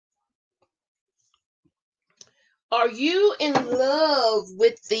Are you in love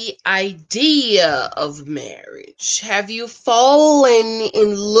with the idea of marriage? Have you fallen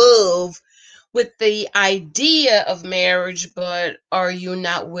in love with the idea of marriage, but are you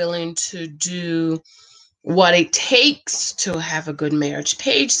not willing to do what it takes to have a good marriage?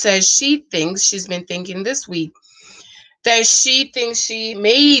 Paige says she's been thinking this week that she thinks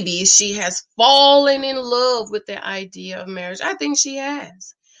she has fallen in love with the idea of marriage. I think she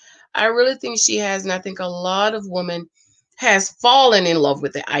has. I really think she has, and I think a lot of women has fallen in love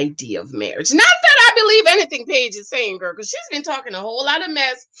with the idea of marriage. Not that I believe anything Paige is saying, girl, because she's been talking a whole lot of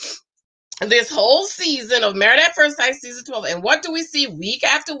mess this whole season of Married at First Sight season 12. And what do we see week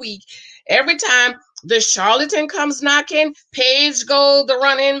after week? Every time the charlatan comes knocking, Paige goes the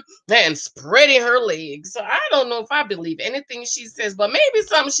running and spreading her legs. So I don't know if I believe anything she says, but maybe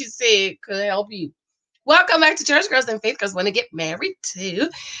something she said could help you. Welcome back to Church Girls and Faith Girls Want to Get Married Too.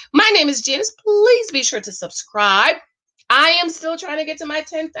 My name is Janice. Please be sure to subscribe. I am still trying to get to my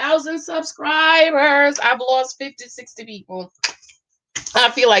 10,000 subscribers. I've lost 50, 60 people. I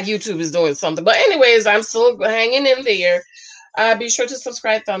feel like YouTube is doing something. But anyways, I'm still hanging in there. Be sure to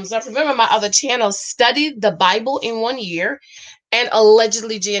subscribe, thumbs up. Remember my other channel, Study the Bible in 1 year. And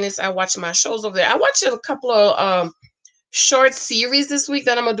Allegedly Janice, I watch my shows over there. I watched a couple of short series this week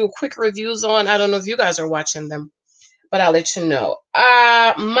that I'm going to do quick reviews on. I don't know if you guys are watching them, but I'll let you know.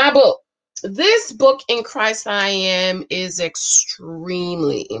 My book. This book, In Christ I Am, is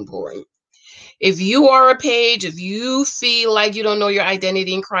extremely important. If you are a Paige, if you feel like you don't know your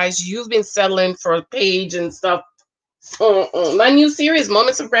identity in Christ, you've been settling for a Paige and stuff. My new series,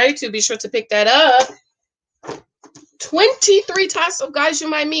 Moments of Gratitude, be sure to pick that up. 23 types of guys you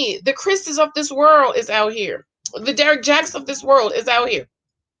might meet. The Christies of this world is out here. The Derek Jacks of this world is out here.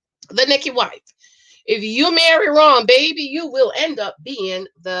 The naked wife. If you marry wrong, baby, you will end up being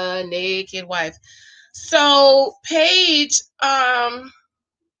the naked wife. So, Paige,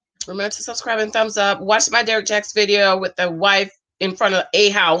 remember to subscribe and thumbs up. Watch my Derek Jacks video with the wife in front of a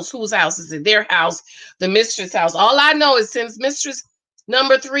house. Whose house is it? Their house, the mistress house. All I know is since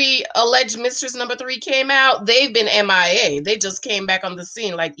alleged mistress number 3 came out, they've been MIA. They just came back on the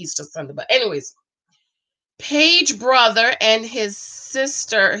scene like Easter Sunday. But anyways, Paige brother and his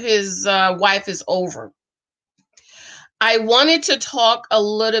sister, his wife is over. I wanted to talk a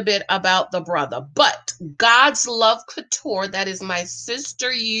little bit about the brother, but God's Love Couture, that is my sister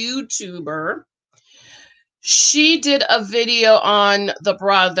YouTuber, she did a video on the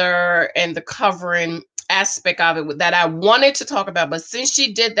brother and the covering aspect of it that I wanted to talk about. But since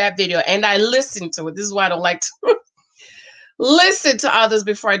she did that video and I listened to it, this is why I don't like to listen to others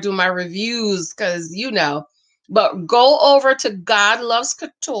before I do my reviews, because you know. But go over to God Loves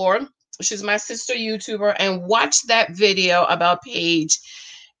Couture. She's my sister YouTuber, and watch that video about Paige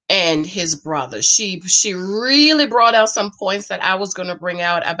and his brother. She really brought out some points that I was going to bring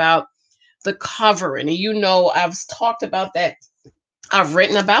out about the covering. And you know, I've talked about that. I've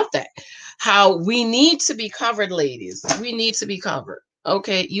written about that. How we need to be covered, ladies. We need to be covered.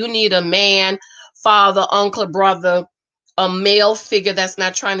 Okay, you need a man, father, uncle, brother, a male figure that's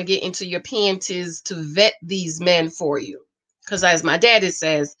not trying to get into your panties to vet these men for you. Because as my daddy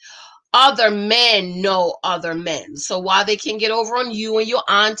says, other men know other men. So while they can get over on you and your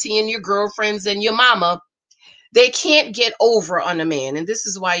auntie and your girlfriends and your mama, they can't get over on a man. And this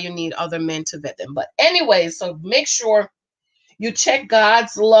is why you need other men to vet them. But anyway, so make sure you check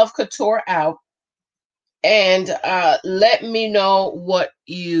God's Love Couture out and let me know what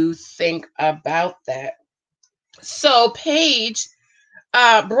you think about that. So Paige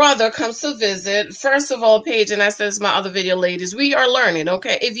brother comes to visit. First of all, Paige, and I said this in my other video, ladies, we are learning,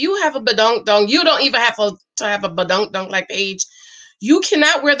 okay? If you have a badunk-dunk, you don't even have to have a badunk-dunk like Paige. You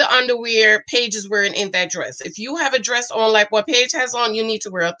cannot wear the underwear Paige is wearing in that dress. If you have a dress on like what Paige has on, you need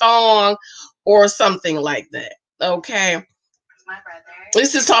to wear a thong or something like that, okay? My brother.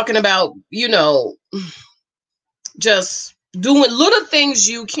 This is talking about, you know, just doing little things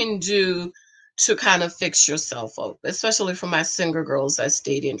you can do to kind of fix yourself up, especially for my single girls that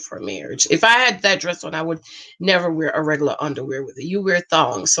stayed in for marriage. If I had that dress on, I would never wear a regular underwear with it. You wear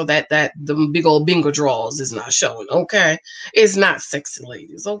thongs so that the big old bingo drawers is not showing, okay? It's not sexy,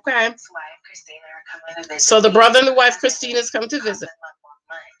 ladies, okay? So the brother and the wife, Christina's come to visit.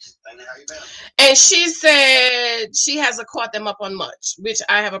 And she said she hasn't caught them up on much, which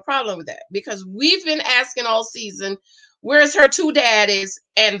I have a problem with that because we've been asking all season, where's her 2 daddies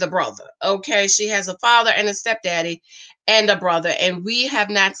and the brother? Okay, she has a father and a stepdaddy and a brother, and we have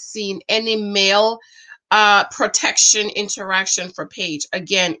not seen any male protection interaction for Paige.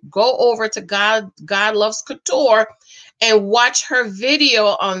 Again, go over to God Loves Couture and watch her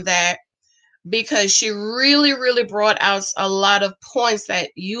video on that. because she really, really brought out a lot of points that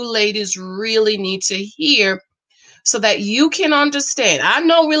you ladies really need to hear so that you can understand. I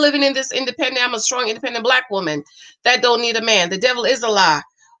know we're living in this independent, I'm a strong, independent Black woman that don't need a man. The devil is a lie.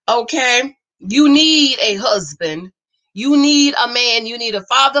 Okay? You need a husband. You need a man. You need a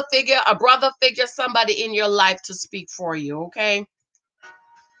father figure, a brother figure, somebody in your life to speak for you. Okay?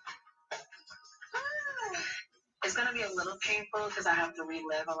 It's going to be a little painful because I have to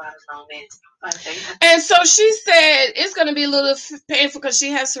relive a lot of moments. And so she said it's going to be a little painful because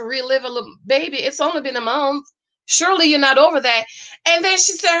she has to relive a little. Baby, it's only been a month. Surely you're not over that. And then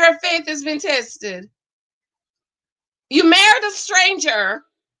she said her faith has been tested. You married a stranger.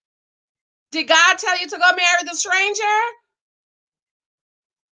 Did God tell you to go marry the stranger?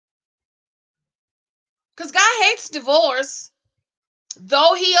 Because God hates divorce.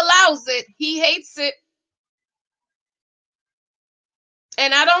 Though he allows it, he hates it.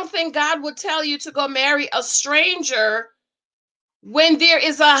 And I don't think God would tell you to go marry a stranger when there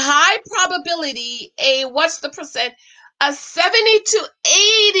is a high probability, what's the percent? A 70 to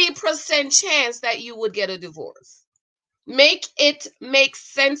 80% chance that you would get a divorce. Make it make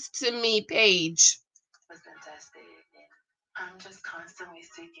sense to me, Paige. Was fantastic. I'm just constantly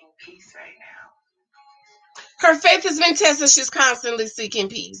seeking peace right now. Her faith has been tested. She's constantly seeking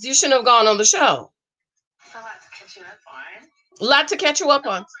peace. You shouldn't have gone on the show. It's a lot to catch you up on. A lot to catch you up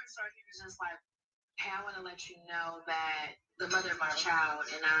on. Just like, hey, I want to let you know that the mother of my child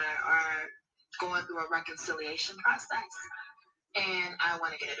and I are going through a reconciliation process, and I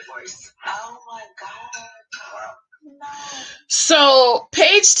want to get a divorce. Oh my God. No. So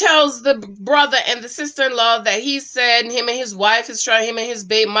Paige tells the brother and the sister-in-law that he said him and his wife is trying, him and his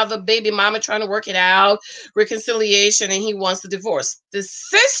baby mama trying to work it out, reconciliation, and he wants the divorce. The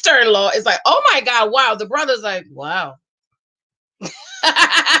sister-in-law is like, oh my God, wow. The brother's like, wow.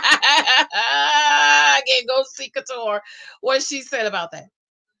 I can't go see Couture. What she said about that?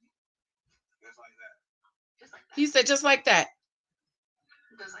 Just like that. He said just like that.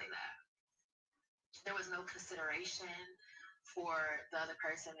 Just like that. There was no consideration for the other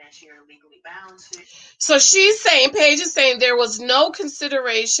person that you're legally bound to. So she's saying, Paige is saying there was no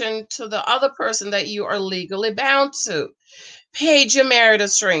consideration to the other person that you are legally bound to. Paige, you married a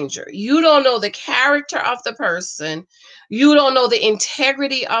stranger. You don't know the character of the person. You don't know the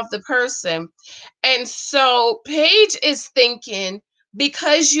integrity of the person. And so Paige is thinking,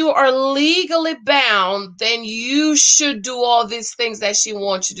 because you are legally bound, then you should do all these things that she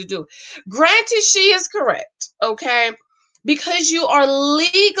wants you to do. Granted, she is correct, okay? Because you are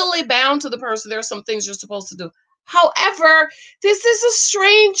legally bound to the person, there are some things you're supposed to do. However, this is a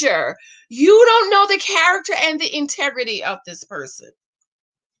stranger. You don't know the character and the integrity of this person.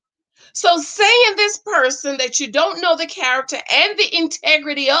 So saying this person that you don't know the character and the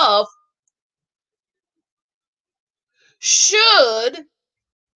integrity of should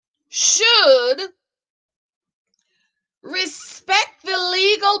respect the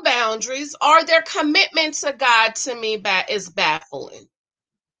legal boundaries or their commitment to God, to me, is baffling.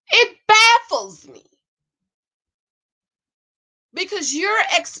 It baffles me. Because you're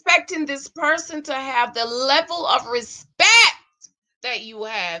expecting this person to have the level of respect that you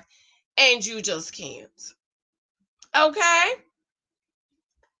have, and you just can't. Okay? I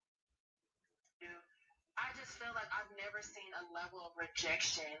just feel like I've never seen a level of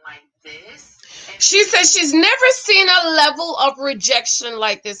rejection like this. She says she's never seen a level of rejection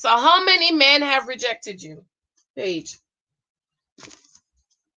like this. So how many men have rejected you, Paige?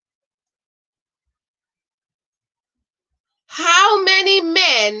 How many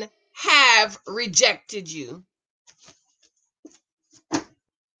men have rejected you?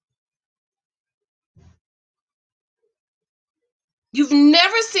 You've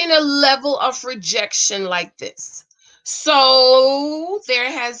never seen a level of rejection like this. So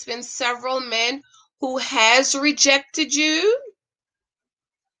there has been several men who has rejected you.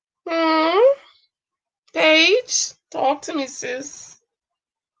 Paige, talk to me, sis.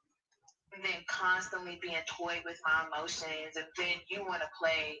 And then constantly being toyed with my emotions, and then you want to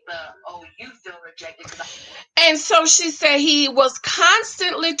play the, oh, you feel rejected. And so she said he was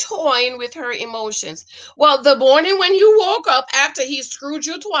constantly toying with her emotions. Well, the morning when you woke up after he screwed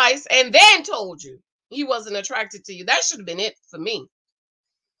you twice and then told you he wasn't attracted to you, that should have been it for me.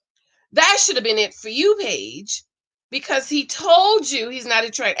 That should have been it for you, Paige, because he told you he's not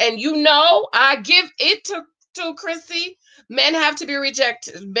attracted. And you know, I give it to Chrissy. Men have to be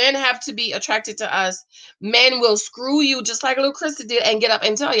rejected. Men have to be attracted to us. Men will screw you just like little Chrissy did and get up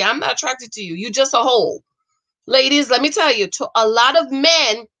and tell you, I'm not attracted to you. You're just a hole. Ladies, let me tell you, to a lot of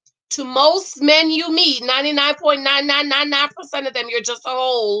men, to most men you meet, 99.9999% of them, you're just a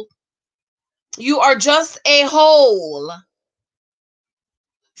hole. You are just a whole.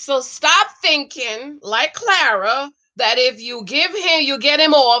 So stop thinking like Clara that if you give him, you get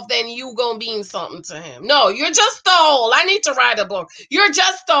him off, then you gonna mean something to him. No, you're just a whole. I need to write a book. You're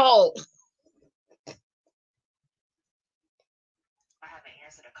just a whole. I haven't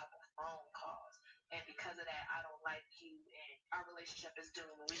answered a couple phone calls, and because of that, I don't like you, and our relationship is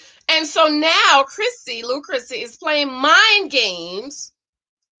doomed. And so now Lou Chrissy is playing mind games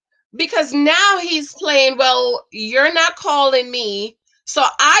because now he's playing, well, you're not calling me, so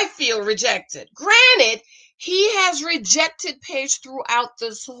I feel rejected. Granted, he has rejected Paige throughout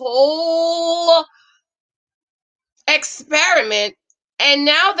this whole experiment. And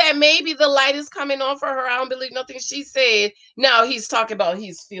now that maybe the light is coming on for her, I don't believe nothing she said. Now he's talking about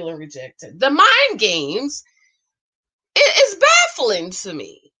he's feeling rejected. The mind games is baffling to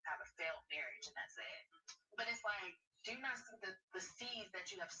me. Have a failed marriage, and that's it. But it's like, do you not see the seeds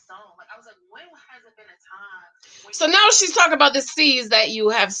that you have sown? Like, I was like, when has it been a time? So now she's talking about the seeds that you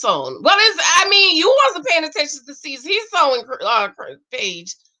have sown. Well, you wasn't paying attention to the seeds he's sowing,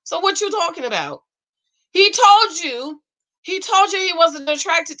 Paige. So what you talking about? He told you he wasn't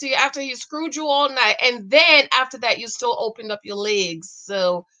attracted to you after he screwed you all night. And then after that, you still opened up your legs.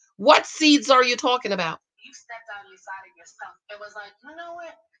 So what seeds are you talking about? You stepped out inside of yourself. It was like, you know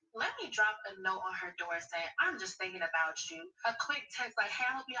what? Let me drop a note on her door saying, I'm just thinking about you. A quick text like, hey,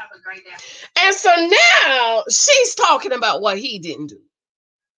 I hope you have a great day. And so now she's talking about what he didn't do.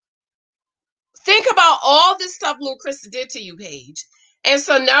 Think about all this stuff Lou Chris did to you, Paige. And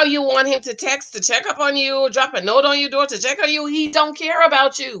so now you want him to text to check up on you, drop a note on your door to check on you. He don't care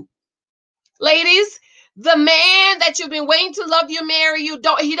about you. Ladies, the man that you've been waiting to love you, marry you,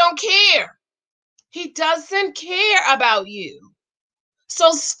 he don't care. He doesn't care about you.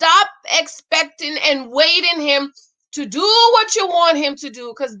 So stop expecting and waiting him to do what you want him to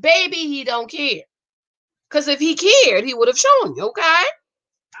do, because baby, he don't care. Because if he cared, he would have shown you, okay?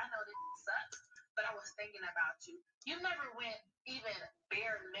 I know this sucks, but I was thinking about you. You never went even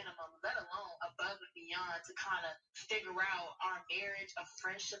bare minimum, let alone above and beyond, to kind of figure out our marriage, a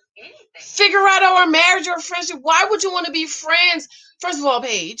friendship, anything. Figure out our marriage or friendship. Why would you want to be friends? First of all,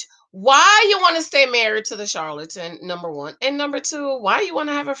 Paige, why you want to stay married to the charlatan, number one. And number two, why you want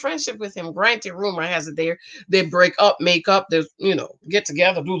to have a friendship with him? Granted, rumor has it they break up, make up, they get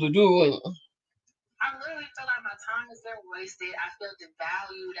together, do the do. And I literally feel like my time has been wasted. I feel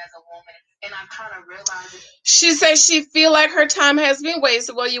devalued as a woman, and I kind of realized it. She says she feel like her time has been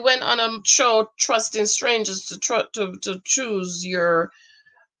wasted. Well, you went on a show trusting strangers to choose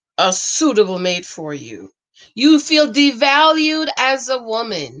a suitable mate for you. You feel devalued as a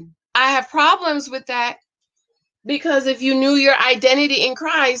woman. I have problems with that, because if you knew your identity in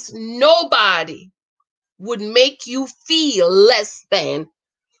Christ, nobody would make you feel less than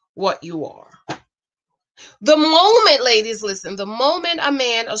what you are. The moment, ladies, listen, the moment a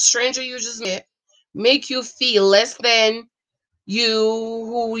man, a stranger you just met, make you feel less than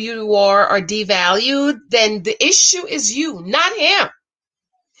who you are devalued, then the issue is you, not him.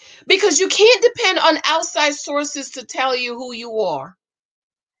 Because you can't depend on outside sources to tell you who you are.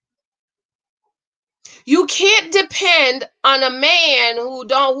 You can't depend on a man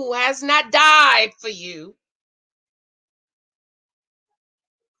who has not died for you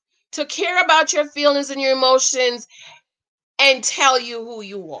to care about your feelings and your emotions and tell you who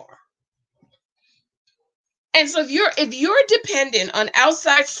you are. And so if you're dependent on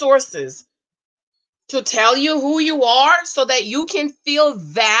outside sources to tell you who you are so that you can feel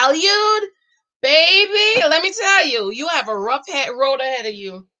valued, baby, let me tell you, you have a rough road ahead of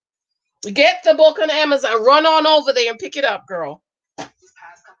you. Get the book on Amazon, run on over there and pick it up, girl. These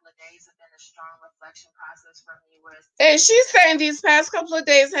past couple of days have been a strong reflection process for me. And she's saying these past couple of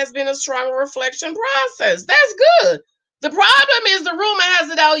days has been a strong reflection process. That's good. The problem is the rumor has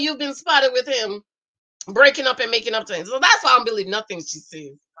it out you've been spotted with him breaking up and making up things. So that's why I don't believe nothing she says.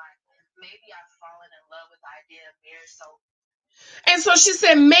 Maybe I've fallen in love with the idea of marriage. And so she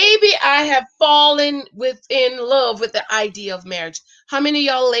said, maybe I have fallen in love with the idea of marriage. How many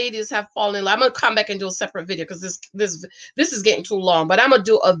of y'all ladies have fallen in love? I'm going to come back and do a separate video because this is getting too long. But I'm going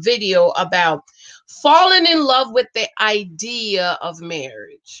to do a video about falling in love with the idea of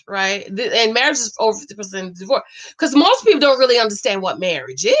marriage, right? And marriage is over 50% divorce. Because most people don't really understand what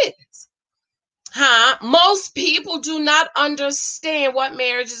marriage is. Most people do not understand what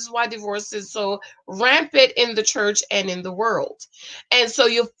marriage is, why divorce is so rampant in the church and in the world. And so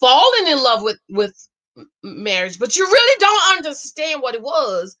you've fallen in love with marriage, but you really don't understand what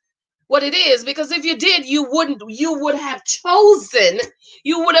it is, because if you did, you would have chosen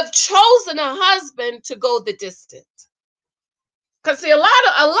a husband to go the distance. Because see, a lot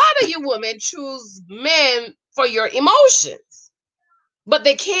of you women choose men for your emotions, but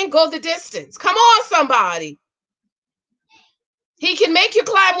they can't go the distance. Come on, somebody. He can make you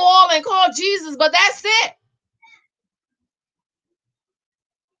climb wall and call Jesus, but that's it.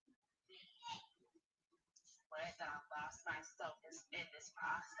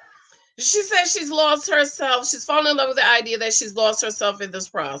 She says she's lost herself. She's fallen in love with the idea that she's lost herself in this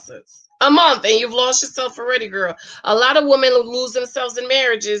process. A month and you've lost yourself already, girl. A lot of women lose themselves in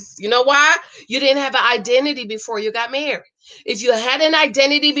marriages. You know why? You didn't have an identity before you got married. If you had an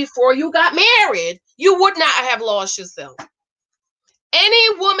identity before you got married, you would not have lost yourself.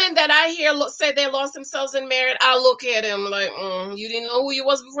 Any woman that I hear say they lost themselves in marriage, I look at them like, you didn't know who you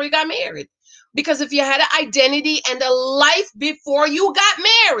was before you got married. Because if you had an identity and a life before you got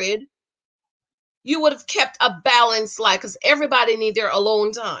married, you would have kept a balanced life, because everybody need their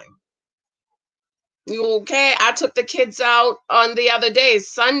alone time. You okay? I took the kids out on the other day,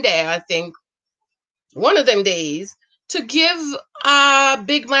 Sunday, I think, one of them days, to give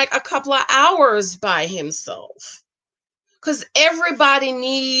Big Mike a couple of hours by himself. Because everybody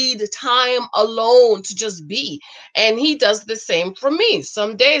need time alone to just be. And he does the same for me.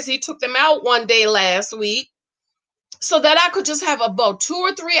 Some days he took them out one day last week so that I could just have about 2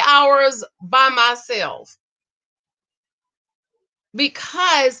 or 3 hours by myself.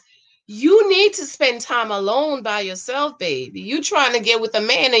 Because you need to spend time alone by yourself, baby. You trying to get with a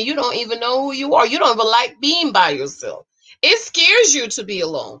man and you don't even know who you are. You don't even like being by yourself. It scares you to be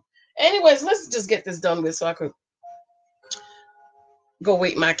alone. Anyways, let's just get this done with so I could go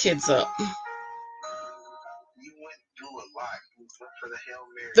wake my kids up.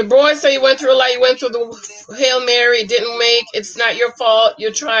 The boy say you went through a lot. You went through the Hail Mary. It didn't make. It's not your fault.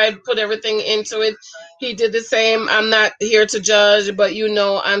 You tried, put everything into it. He did the same. I'm not here to judge, but you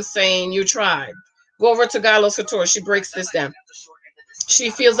know I'm saying you tried. Go over to Galos Couture. She breaks this down. She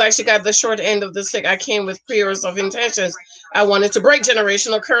feels like she got the short end of the stick. I came with purest of intentions. I wanted to break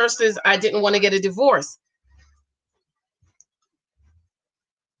generational curses. I didn't want to get a divorce.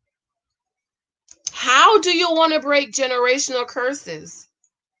 How do you want to break generational curses?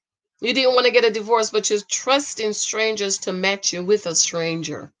 You didn't want to get a divorce, but you're trusting strangers to match you with a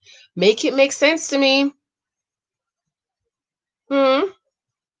stranger. Make it make sense to me.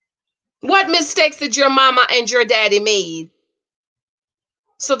 What mistakes did your mama and your daddy made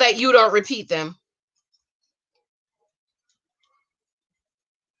so that you don't repeat them?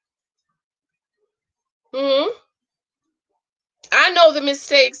 I know the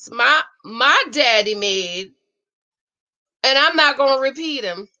mistakes my daddy made, and I'm not going to repeat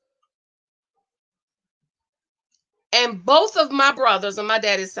them. And both of my brothers on my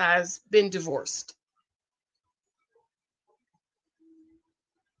daddy's side has been divorced.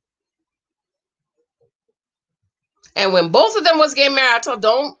 And when both of them was getting married, I told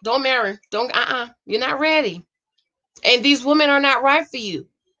them, don't marry. You're not ready. And these women are not right for you.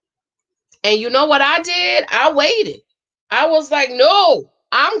 And you know what I did? I waited. I was like, no,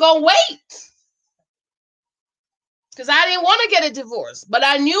 I'm going to wait. Because I didn't want to get a divorce. But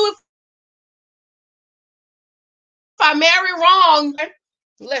I knew if I marry wrong,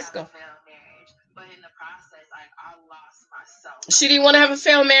 let's go. But in the process, I lost myself. She didn't want to have a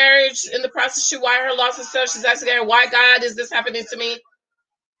failed marriage. In the process, she wired her lost herself. She's asking her, why God is this happening to me?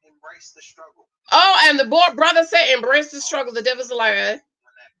 Embrace the struggle. Oh, and the brother said, embrace the struggle. The devil's a liar. When that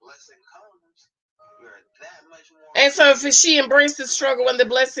blessing comes, you're that much more. And so if she embraced the struggle, when the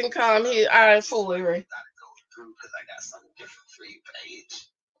blessing comes, I fully agree. Because I got something different for you, Paige.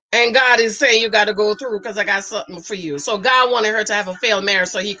 And God is saying you got to go through because I got something for you. So God wanted her to have a failed marriage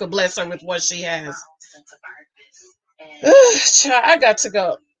so he could bless her with what she has. I got to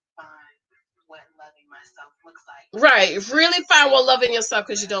go. Right. Really find what loving yourself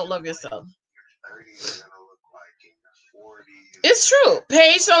because you don't love yourself. It's true.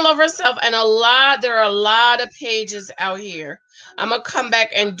 Paige don't love herself, and there are a lot of pages out here. I'm gonna come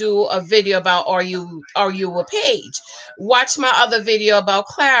back and do a video about are you a Paige? Watch my other video about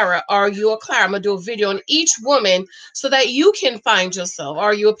Clara. Are you a Clara? I'm gonna do a video on each woman so that you can find yourself.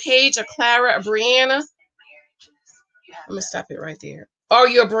 Are you a Paige, a Clara, a Brianna? I'm gonna stop it right there. Are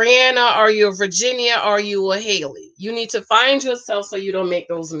you a Brianna? Are you a Virginia? Are you a Haley? You need to find yourself so you don't make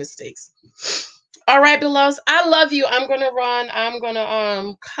those mistakes. All right, beloveds, I love you. I'm gonna run. I'm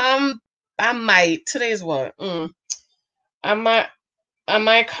gonna come. I might. Today's what? I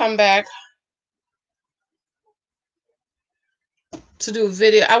might come back to do a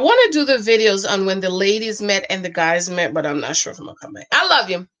video. I want to do the videos on when the ladies met and the guys met, but I'm not sure if I'm gonna come back. I love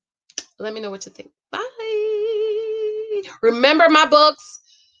you. Let me know what you think. Bye. Remember my books.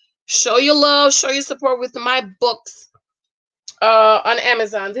 Show your love. Show your support with my books. On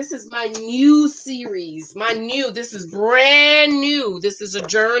Amazon. This is my new series. This is brand new. This is a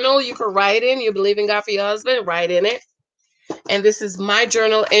journal you can write in. You believe in God for your husband, write in it. And this is my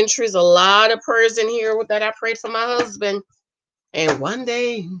journal entries. A lot of prayers in here that I prayed for my husband. And one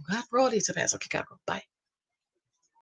day, God brought it to pass. Okay, gotta go. Bye.